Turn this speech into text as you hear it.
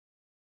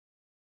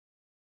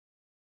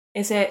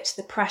Is it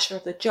the pressure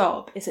of the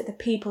job? Is it the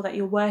people that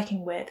you're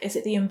working with? Is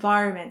it the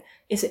environment?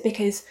 Is it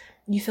because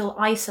you feel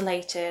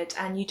isolated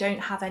and you don't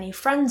have any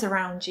friends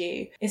around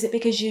you? Is it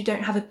because you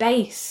don't have a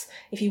base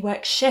if you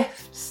work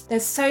shifts?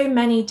 There's so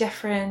many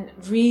different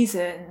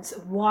reasons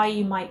why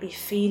you might be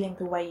feeling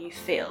the way you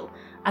feel.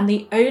 And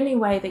the only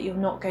way that you're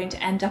not going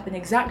to end up in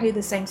exactly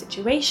the same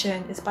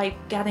situation is by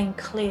getting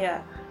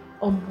clear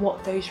on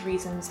what those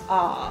reasons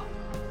are.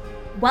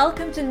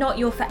 Welcome to Not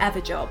Your Forever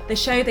Job, the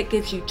show that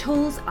gives you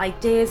tools,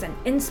 ideas, and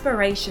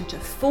inspiration to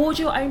forge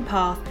your own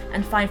path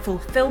and find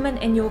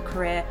fulfillment in your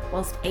career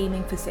whilst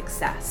aiming for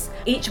success.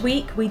 Each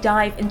week, we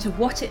dive into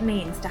what it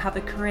means to have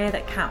a career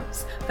that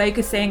counts,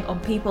 focusing on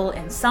people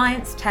in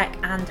science, tech,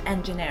 and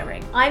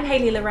engineering. I'm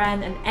Hayley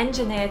Loren, an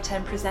engineer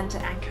turned presenter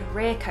and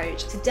career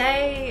coach.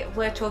 Today,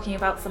 we're talking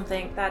about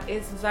something that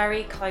is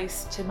very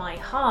close to my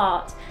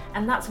heart,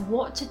 and that's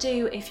what to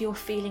do if you're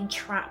feeling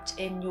trapped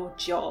in your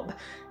job.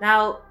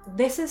 Now,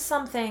 this is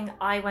something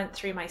I went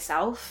through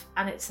myself,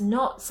 and it's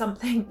not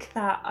something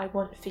that I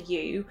want for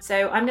you.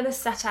 So I'm going to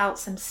set out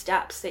some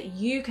steps that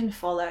you can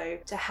follow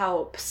to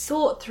help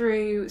sort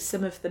through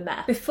some of the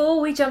mess.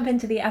 Before we jump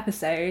into the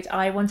episode,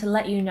 I want to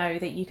let you know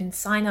that you can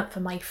sign up for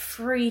my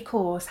free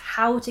course,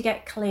 How to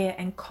Get Clear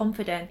and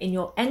Confident in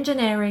Your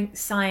Engineering,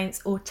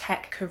 Science or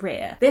Tech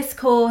Career. This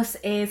course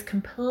is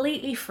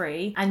completely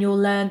free, and you'll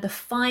learn the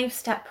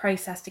 5-step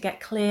process to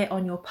get clear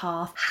on your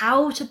path,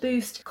 how to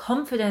boost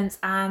confidence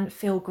and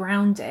feel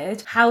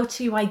grounded, how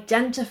to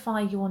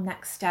identify your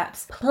next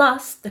steps,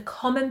 plus the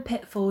common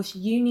pitfalls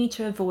you need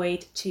to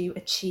avoid to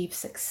achieve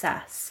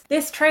success.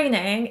 This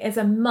training is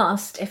a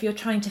must if you're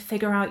trying to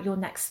figure out your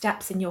next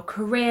steps in your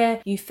career,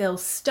 you feel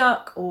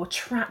stuck or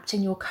trapped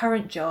in your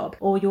current job,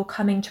 or you're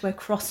coming to a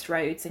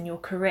crossroads in your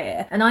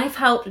career. And I've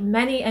helped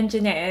many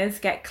engineers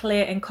get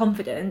clear and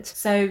confident,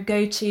 so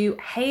go to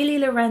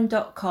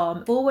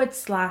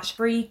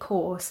hayleyloren.com/free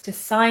course to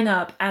sign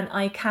up, and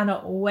I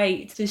cannot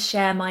wait to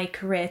share my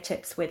career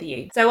tips with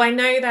you. So I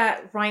know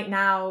that right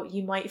now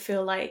you might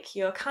feel like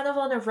you're kind of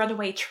on a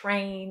runaway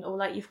train, or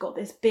like you've got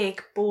this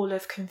big ball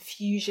of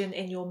confusion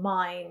in your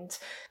mind.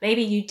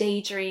 Maybe you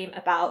daydream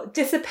about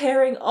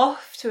disappearing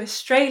off to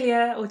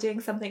Australia or doing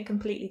something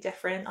completely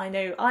different. I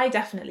know I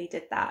definitely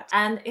did that.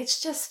 And it's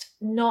just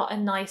not a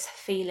nice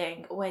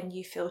feeling when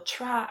you feel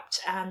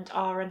trapped and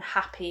are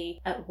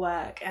unhappy at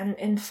work. And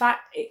in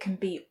fact, it can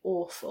be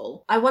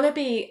awful. I want to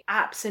be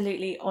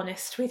absolutely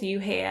honest with you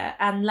here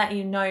and let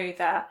you know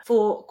that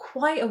for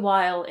quite a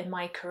while in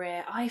my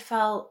career, I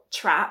felt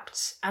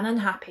trapped and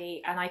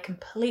unhappy, and I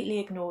completely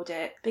ignored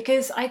it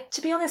because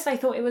to be honest, I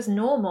thought it was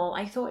normal.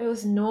 I thought it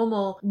was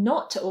normal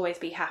not to always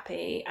be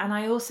happy. And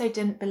I also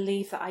didn't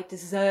believe that I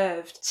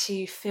deserved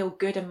to feel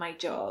good in my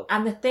job.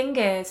 And the thing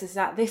is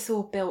that this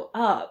all built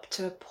up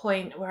to a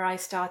point where I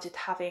started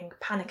having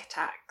panic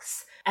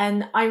attacks.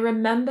 And I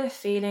remember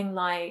feeling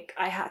like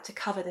I had to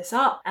cover this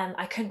up, and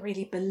I couldn't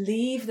really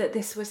believe that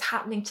this was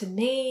happening to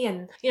me,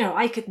 and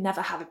I could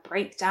never have a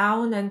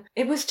breakdown, and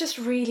it was just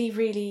really,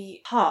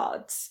 really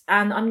hard.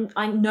 And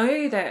I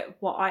know that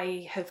what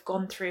I have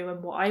gone through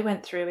and what I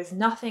went through is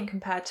nothing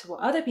compared to what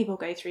other people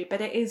go through, but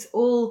it is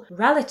all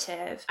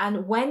relative.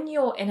 And when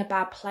you're in a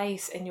bad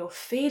place and you're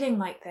feeling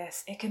like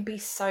this, it can be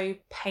so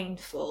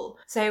painful.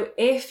 So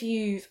if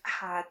you've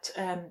had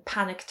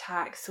panic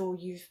attacks, or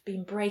you've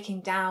been breaking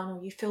down, or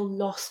you feel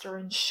lost or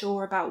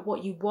unsure about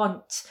what you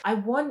want, I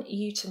want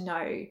you to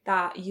know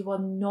that you are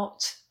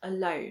not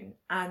alone,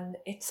 and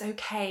it's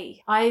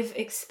okay. I've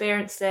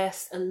experienced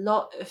this, a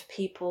lot of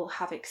people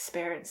have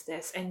experienced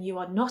this, and you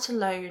are not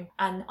alone.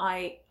 And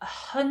I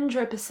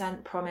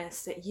 100%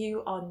 promise that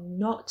you are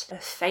not a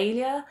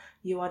failure,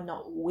 you are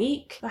not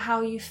weak for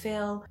how you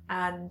feel,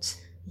 and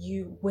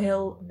you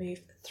will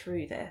move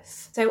through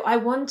this. So I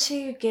want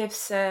to give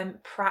some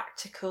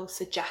practical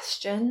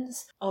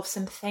suggestions of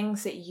some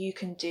things that you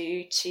can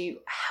do to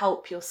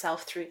help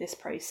yourself through this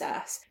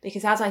process.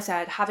 Because as I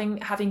said,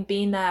 having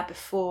been there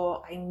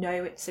before, I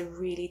know it's a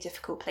really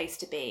difficult place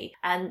to be.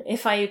 And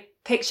if I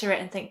picture it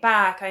and think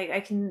back,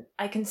 I can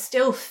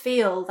still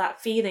feel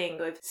that feeling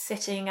of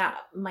sitting at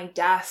my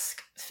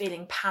desk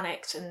feeling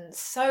panicked and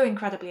so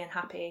incredibly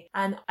unhappy.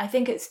 And I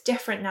think it's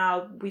different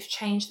now. We've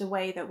changed the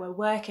way that we're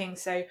working,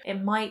 so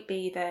it might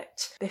be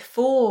that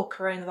before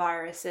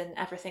coronavirus and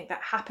everything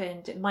that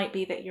happened, it might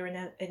be that you're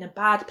in a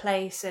bad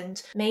place,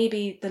 and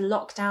maybe the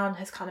lockdown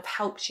has kind of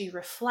helped you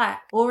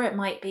reflect, or it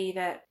might be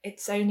that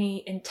it's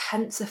only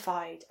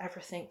intensified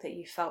everything that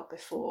you felt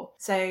before.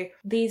 So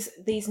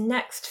these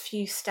next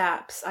few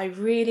steps, I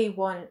really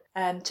want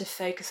to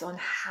focus on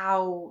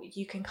how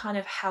you can kind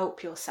of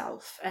help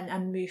yourself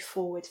and move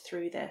forward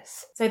through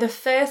this. So the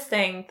first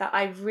thing that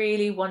I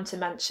really want to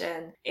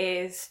mention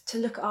is to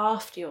look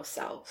after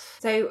yourself.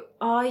 So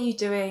are you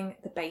doing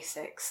the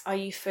basics? Are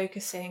you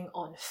focusing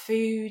on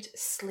food,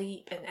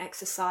 sleep, and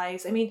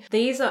exercise? I mean,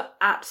 these are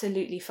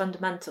absolutely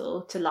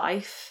fundamental to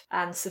life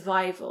and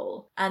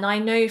survival. And I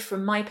know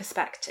from my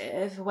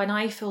perspective, when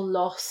I feel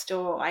lost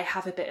or I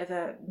have a bit of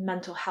a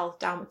mental health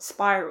downward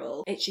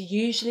spiral, it's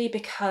usually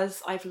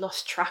because I've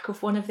lost track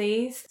of one of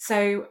these.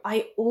 So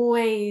I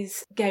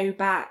always go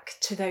back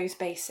to those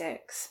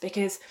basics,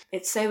 because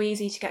it's so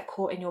easy to get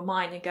caught in your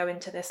mind and go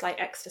into this like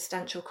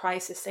existential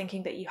crisis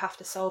thinking that you have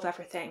to solve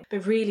everything.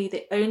 But really,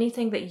 the only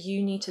thing that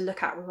you need to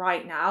look at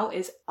right now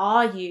is,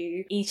 are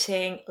you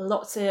eating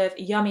lots of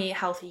yummy,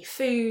 healthy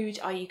food?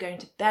 Are you going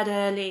to bed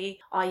early?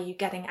 Are you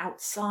getting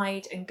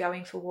outside and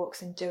going for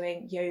walks and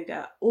doing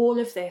yoga? All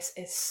of this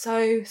is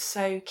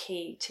so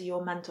key to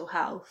your mental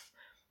health.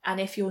 And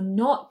if you're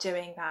not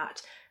doing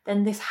that,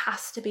 then this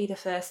has to be the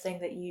first thing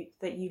that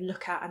you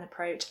look at and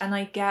approach. And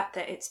I get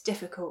that it's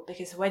difficult,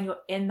 because when you're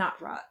in that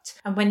rut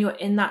and when you're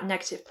in that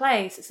negative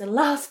place, it's the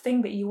last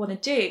thing that you want to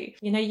do.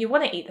 You know, you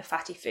want to eat the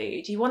fatty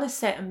food, you want to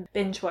sit and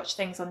binge watch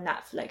things on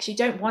Netflix, you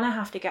don't want to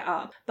have to get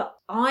up. But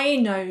I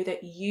know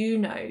that you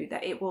know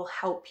that it will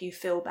help you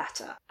feel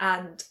better,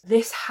 and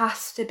this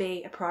has to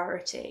be a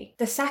priority.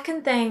 The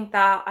second thing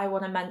that I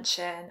want to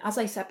mention, as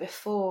I said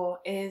before,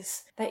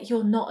 is that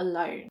you're not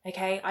alone.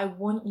 Okay, I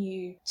want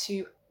you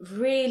to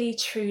really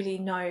truly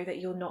know that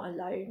you're not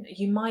alone.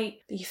 You might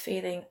be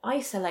feeling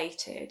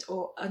isolated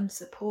or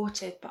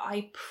unsupported, but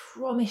I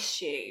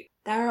promise you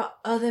there are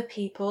other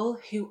people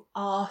who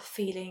are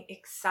feeling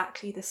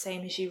exactly the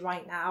same as you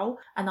right now.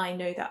 And I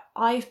know that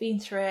I've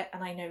been through it,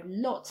 and I know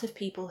lots of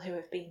people who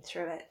have been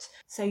through it.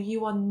 So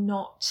you are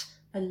not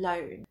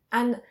alone.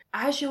 And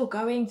as you're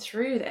going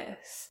through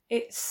this,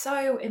 it's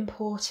so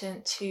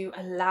important to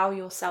allow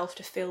yourself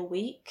to feel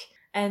weak.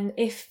 And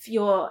if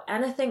you're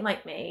anything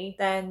like me,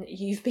 then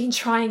you've been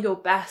trying your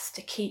best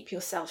to keep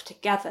yourself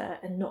together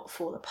and not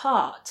fall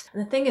apart.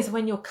 And the thing is,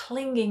 when you're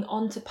clinging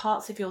onto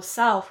parts of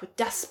yourself with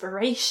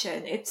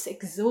desperation, it's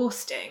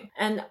exhausting.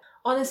 And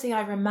honestly,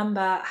 I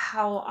remember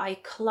how I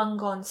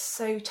clung on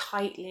so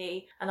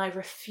tightly and I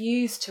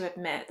refused to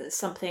admit that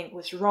something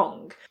was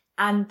wrong.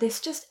 And this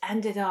just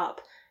ended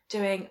up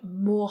doing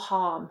more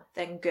harm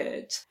than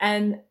good.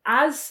 And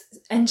as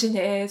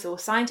engineers or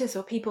scientists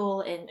or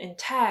people in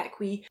tech,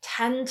 we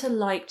tend to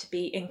like to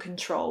be in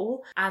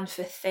control and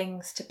for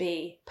things to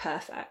be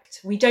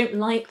perfect. We don't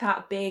like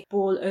that big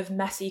ball of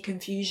messy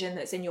confusion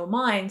that's in your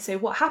mind. So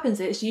what happens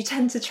is you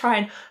tend to try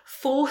and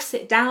force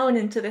it down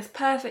into this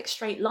perfect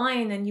straight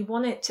line, and you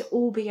want it to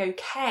all be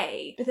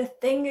okay. But the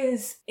thing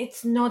is,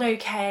 it's not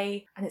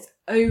okay, and it's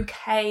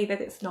okay that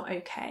it's not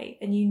okay.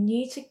 And you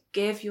need to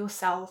give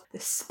yourself the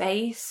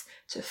space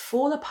to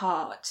fall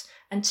apart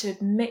and to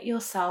admit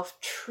yourself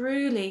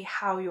truly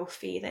how you're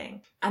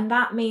feeling. And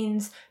that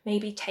means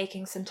maybe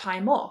taking some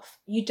time off.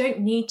 You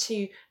don't need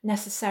to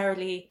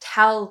necessarily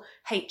tell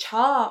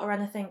HR or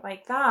anything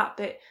like that,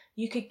 but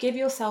you could give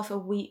yourself a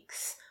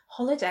week's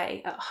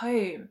holiday at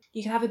home.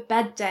 You can have a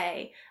bed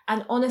day.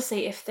 And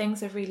honestly, if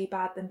things are really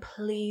bad, then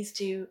please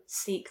do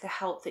seek the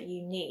help that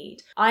you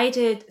need. I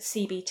did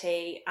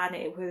CBT and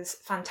it was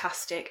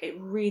fantastic. It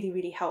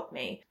really helped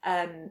me.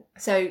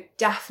 So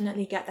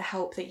definitely get the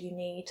help that you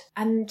need.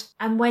 And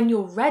when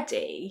you're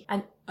ready,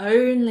 and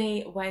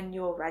only when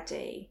you're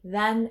ready,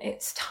 then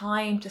it's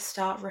time to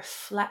start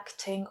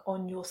reflecting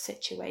on your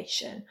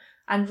situation.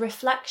 And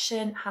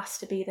reflection has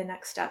to be the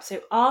next step.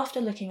 So after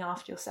looking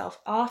after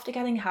yourself, after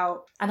getting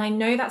help, and I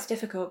know that's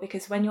difficult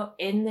because when you're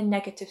in the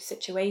negative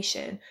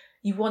situation,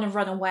 you want to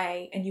run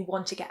away and you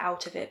want to get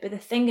out of it. But the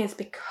thing is,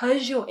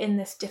 because you're in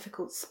this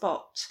difficult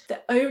spot,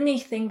 the only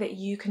thing that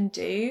you can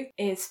do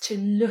is to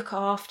look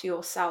after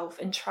yourself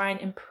and try and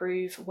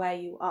improve where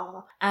you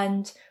are.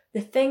 And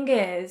the thing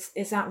is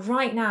that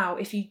right now,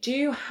 if you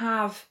do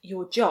have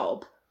your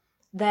job,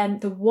 then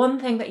the one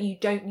thing that you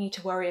don't need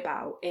to worry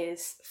about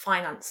is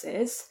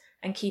finances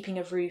and keeping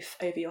a roof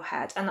over your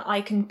head. And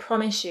I can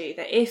promise you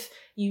that if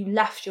you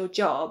left your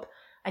job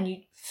and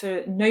you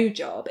for no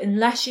job,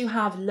 unless you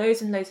have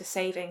loads and loads of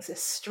savings, the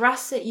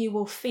stress that you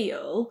will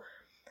feel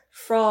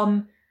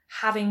from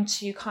having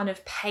to kind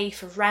of pay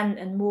for rent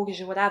and mortgage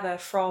or whatever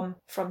from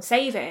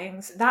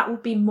savings, that will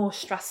be more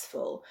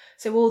stressful.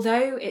 So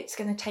although it's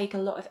going to take a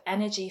lot of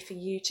energy for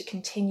you to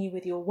continue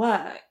with your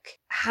work,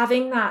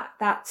 having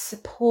that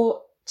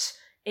support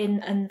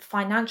and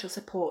financial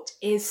support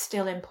is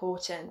still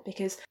important,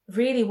 because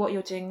really what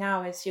you're doing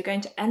now is you're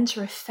going to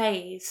enter a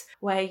phase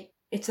where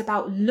it's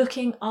about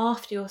looking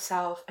after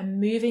yourself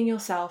and moving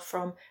yourself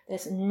from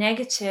this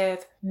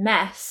negative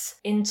mess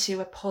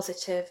into a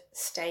positive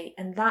state.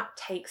 And that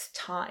takes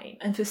time.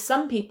 And for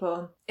some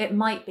people, it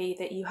might be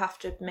that you have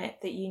to admit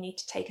that you need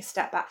to take a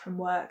step back from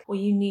work, or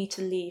you need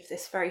to leave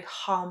this very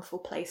harmful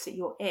place that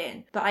you're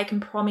in. But I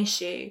can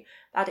promise you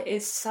that it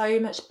is so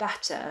much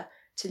better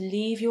to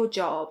leave your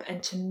job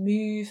and to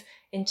move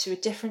into a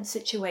different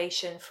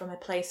situation from a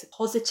place of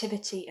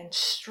positivity and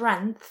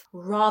strength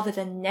rather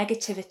than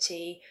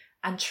negativity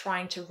and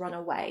trying to run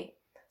away.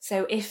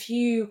 So if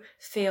you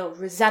feel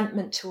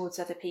resentment towards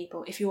other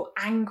people, if you're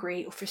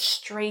angry or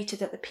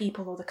frustrated at the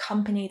people or the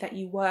company that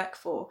you work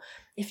for,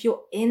 if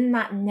you're in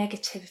that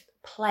negative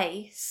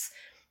place,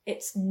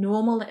 it's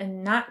normal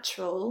and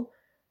natural.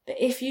 But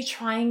if you're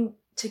trying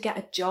to get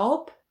a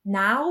job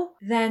now,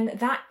 then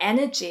that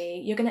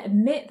energy, you're going to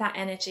emit that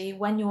energy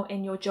when you're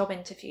in your job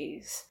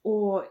interviews,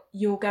 or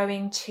you're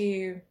going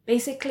to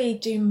basically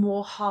do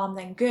more harm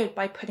than good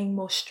by putting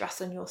more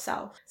stress on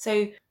yourself.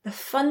 So the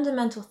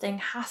fundamental thing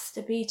has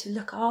to be to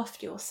look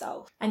after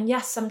yourself. And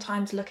yes,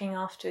 sometimes looking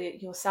after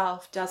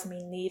yourself does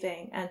mean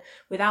leaving. And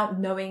without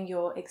knowing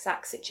your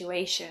exact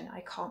situation,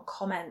 I can't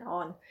comment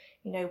on,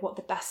 what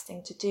the best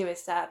thing to do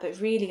is there.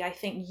 But really, I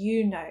think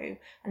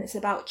and it's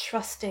about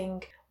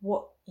trusting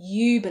what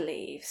you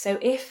believe. So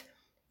if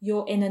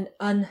you're in an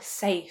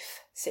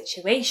unsafe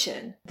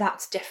situation,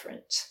 that's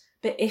different.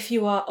 But if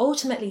you are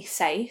ultimately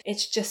safe,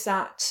 it's just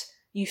that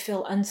you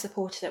feel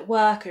unsupported at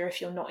work, or if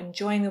you're not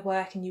enjoying the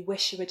work and you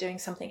wish you were doing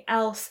something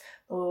else,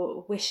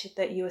 or wish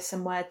that you were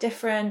somewhere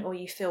different, or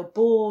you feel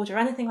bored or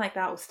anything like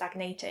that, or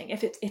stagnating.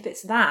 If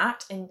it's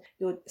that and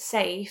you're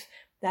safe,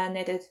 then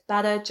it is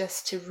better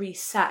just to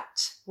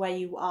reset where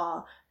you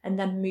are and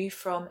then move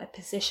from a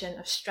position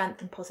of strength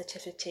and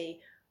positivity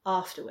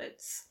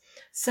afterwards.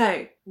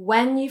 So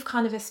when you've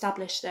kind of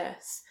established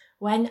this,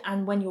 when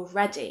you're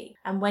ready,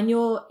 and when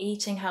you're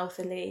eating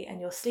healthily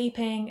and you're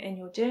sleeping and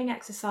you're doing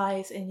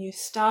exercise and you're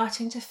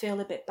starting to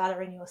feel a bit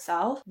better in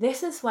yourself,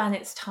 this is when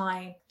it's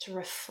time to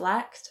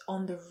reflect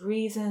on the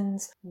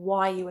reasons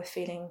why you were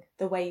feeling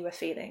the way you were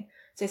feeling.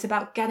 So it's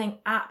about getting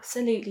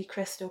absolutely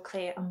crystal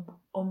clear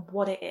on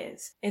what it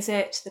is. Is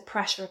it the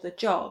pressure of the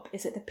job?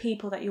 Is it the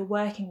people that you're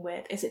working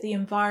with? Is it the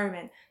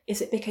environment?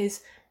 Is it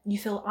because you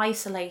feel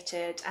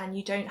isolated and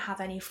you don't have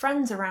any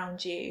friends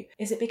around you?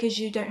 Is it because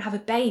you don't have a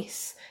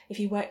base if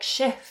you work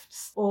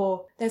shifts?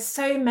 Or there's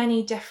so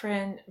many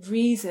different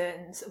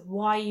reasons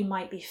why you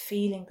might be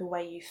feeling the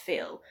way you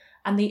feel.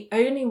 And the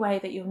only way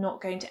that you're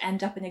not going to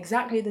end up in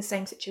exactly the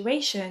same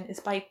situation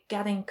is by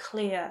getting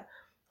clear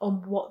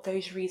on what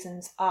those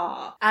reasons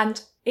are.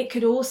 And it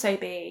could also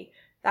be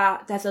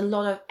that there's a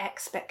lot of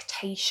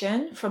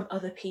expectation from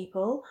other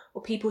people,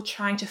 or people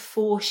trying to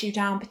force you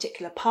down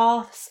particular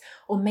paths,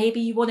 or maybe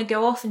you want to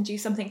go off and do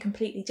something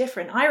completely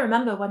different. I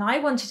remember when I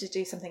wanted to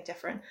do something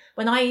different,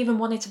 when I even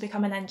wanted to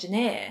become an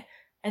engineer,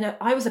 and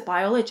I was a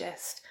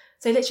biologist.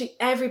 So literally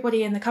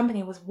everybody in the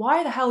company was,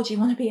 why the hell do you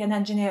want to be an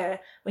engineer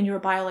when you're a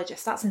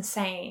biologist? That's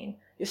insane.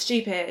 You're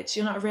stupid.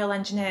 You're not a real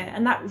engineer.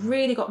 And that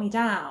really got me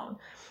down.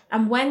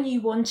 And when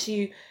you want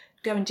to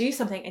go and do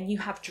something and you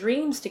have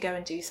dreams to go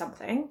and do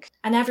something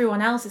and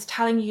everyone else is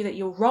telling you that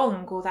you're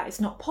wrong or that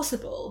it's not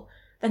possible,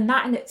 then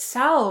that in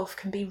itself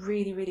can be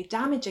really, really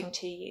damaging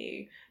to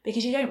you,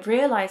 because you don't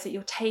realize that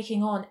you're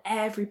taking on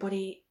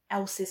everybody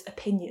else's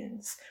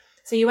opinions.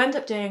 So you end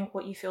up doing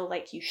what you feel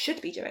like you should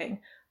be doing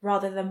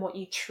rather than what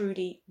you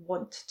truly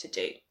want to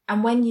do.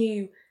 And when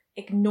you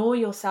ignore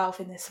yourself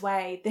in this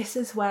way, this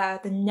is where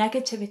the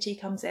negativity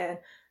comes in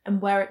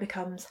and where it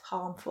becomes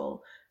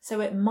harmful. So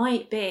it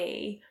might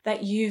be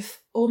that you've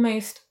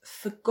almost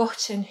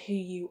forgotten who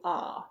you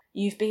are.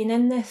 You've been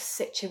in this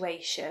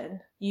situation,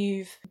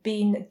 you've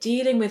been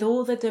dealing with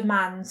all the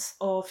demands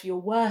of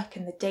your work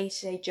and the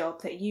day-to-day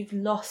job, that you've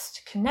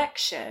lost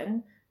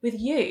connection with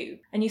you.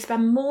 And you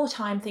spend more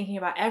time thinking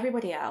about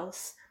everybody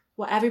else,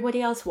 what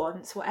everybody else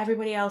wants, what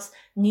everybody else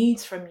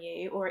needs from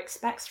you or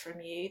expects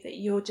from you, that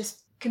you're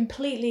just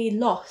completely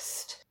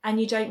lost and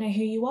you don't know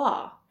who you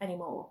are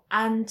anymore.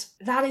 And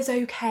that is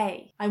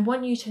okay. I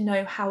want you to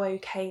know how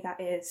okay that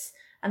is.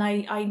 And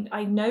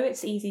I know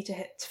it's easy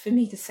for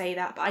me to say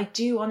that, but I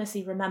do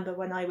honestly remember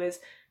when I was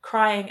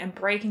crying and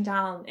breaking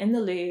down in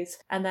the loos,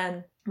 and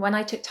then when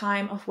I took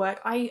time off work,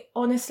 I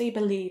honestly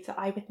believed that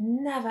I would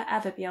never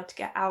ever be able to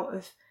get out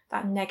of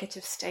that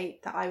negative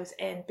state that I was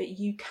in. But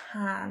you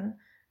can,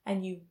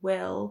 and you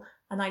will,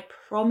 and I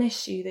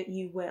promise you that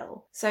you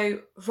will.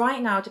 So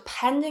right now,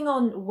 depending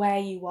on where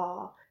you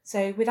are,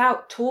 so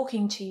without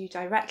talking to you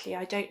directly,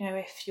 I don't know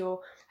if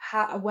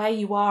where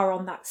you are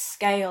on that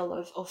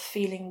scale of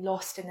feeling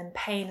lost and in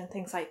pain and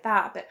things like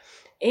that. But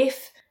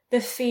if the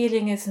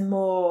feeling is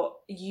more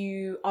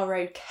you are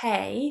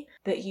okay,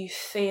 but you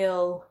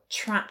feel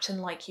trapped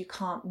and like you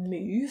can't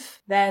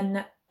move,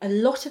 then a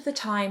lot of the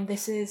time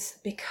this is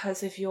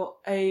because of your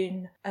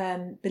own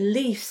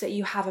beliefs that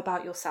you have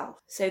about yourself.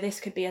 So this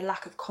could be a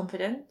lack of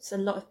confidence,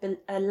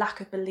 a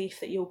lack of belief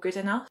that you're good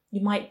enough.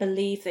 You might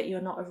believe that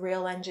you're not a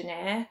real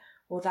engineer,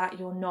 or that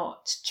you're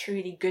not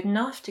truly good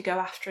enough to go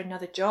after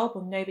another job,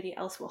 or nobody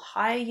else will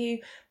hire you.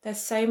 There's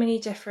so many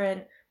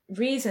different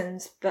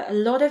reasons, but a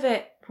lot of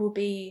it will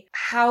be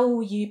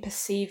how you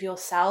perceive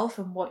yourself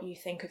and what you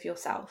think of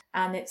yourself.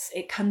 And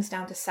it comes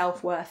down to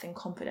self-worth and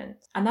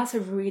confidence. And that's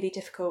a really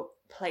difficult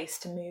place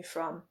to move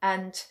from.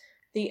 And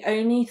the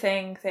only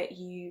thing that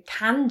you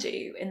can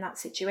do in that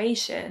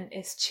situation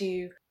is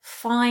to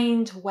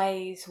find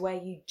ways where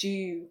you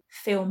do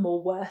feel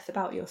more worth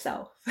about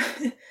yourself.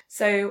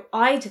 So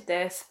I did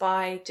this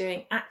by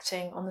doing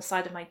acting on the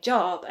side of my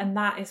job, and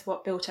that is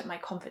what built up my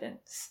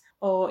confidence.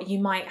 Or you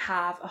might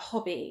have a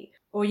hobby,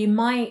 or you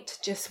might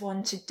just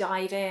want to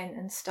dive in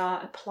and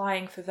start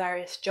applying for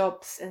various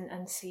jobs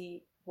and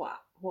see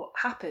what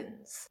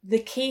happens. The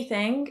key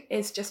thing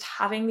is just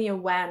having the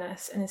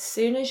awareness, and as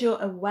soon as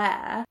you're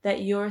aware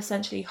that you're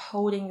essentially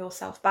holding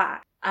yourself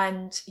back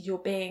and you're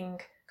being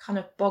kind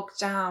of bogged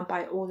down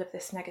by all of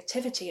this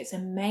negativity, it's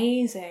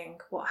amazing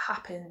what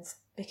happens,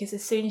 because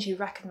as soon as you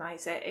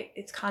recognize it,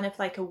 it's kind of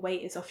like a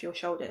weight is off your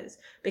shoulders,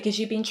 because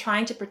you've been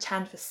trying to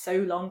pretend for so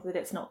long that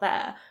it's not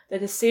there,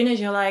 that as soon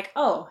as you're like,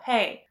 oh,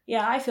 hey,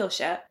 yeah, I feel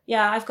shit.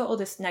 Yeah, I've got all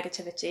this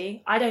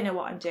negativity. I don't know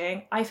what I'm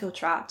doing. I feel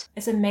trapped.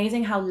 It's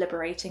amazing how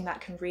liberating that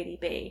can really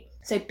be.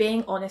 So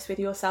being honest with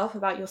yourself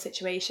about your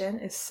situation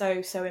is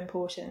so, so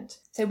important.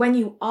 So when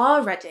you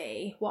are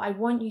ready, what I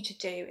want you to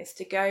do is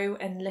to go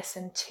and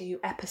listen to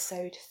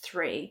episode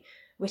 3,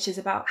 which is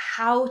about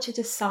how to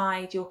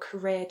decide your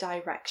career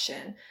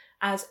direction.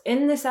 As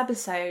in this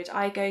episode,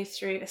 I go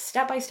through a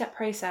step-by-step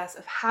process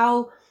of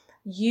how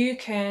you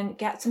can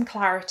get some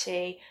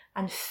clarity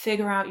and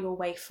figure out your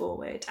way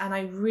forward. And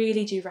I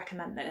really do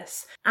recommend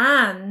this.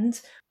 And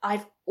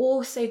I've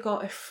also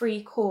got a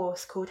free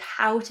course called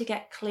How to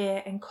Get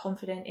Clear and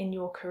Confident in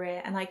Your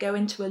Career. And I go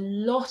into a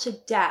lot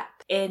of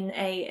depth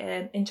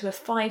into a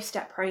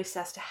 5-step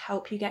process to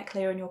help you get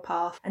clear on your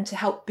path and to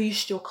help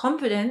boost your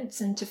confidence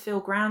and to feel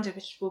grounded,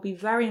 which will be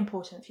very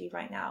important for you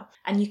right now.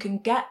 And you can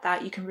get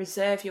that, you can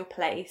reserve your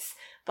place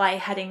by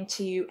heading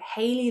to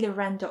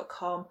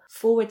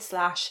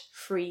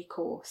hayleyloren.com/free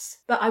course.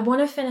 But I want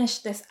to finish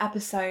this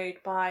episode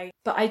by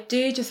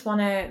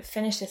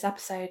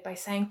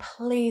saying,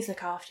 please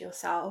look after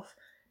yourself.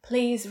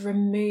 Please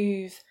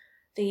remove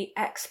the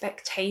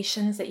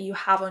expectations that you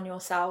have on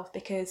yourself,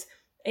 because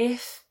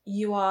if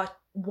you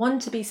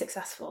want to be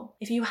successful,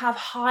 if you have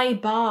high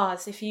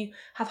bars, if you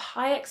have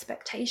high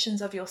expectations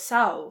of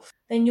yourself,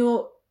 then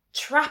you're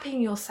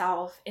trapping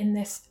yourself in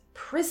this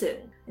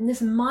prison, in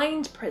this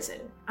mind prison,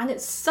 and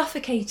it's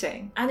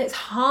suffocating and it's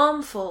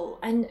harmful,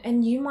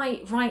 and you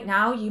might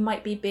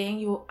be being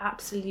your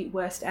absolute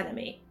worst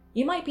enemy.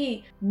 You might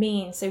be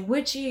mean. So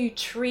would you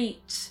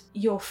treat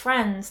your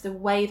friends the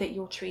way that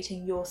you're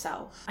treating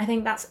yourself? I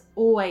think that's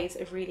always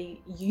a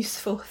really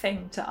useful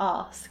thing to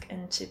ask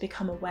and to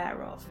become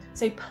aware of.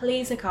 So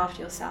please look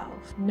after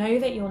yourself. Know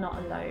that you're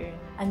not alone,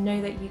 and know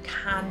that you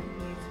can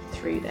move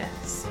through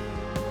this.